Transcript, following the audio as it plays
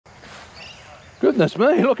Goodness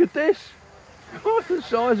me, look at this. Look at the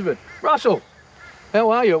size of it. Russell, how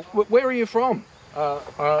are you? Where are you from?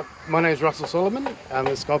 My name is Russell Solomon. I'm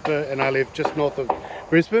a sculptor and I live just north of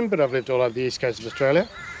Brisbane, but I've lived all over the east coast of Australia.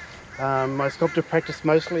 My sculpture practice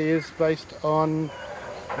mostly is based on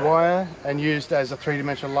wire and used as a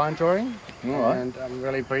three-dimensional line drawing. Right. And I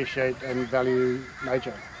really appreciate and value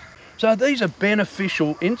nature. So these are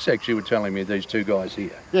beneficial insects you were telling me, these two guys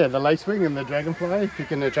here. Yeah, the lacewing and the dragonfly, if you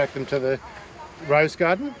can attract them to the rose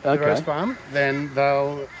garden, the rose farm, then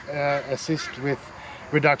they'll assist with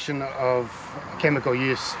reduction of chemical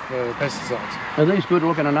use for pesticides. Are these good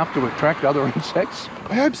looking enough to attract other insects?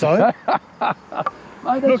 I hope so.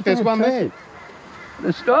 Mate, look, there's one there.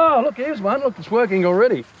 Oh, look, here's one. Look, it's working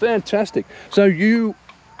already. Fantastic. So you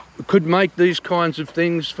could make these kinds of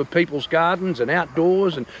things for people's gardens and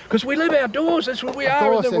outdoors, and because we live outdoors, that's what we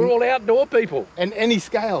are, and we're all outdoor people. And any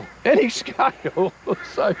scale. Any scale.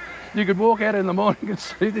 So you could walk out in the morning and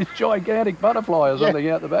see this gigantic butterfly or something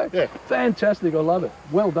out the back. Yeah. Fantastic, I love it.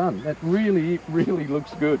 Well done. That really, really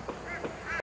looks good.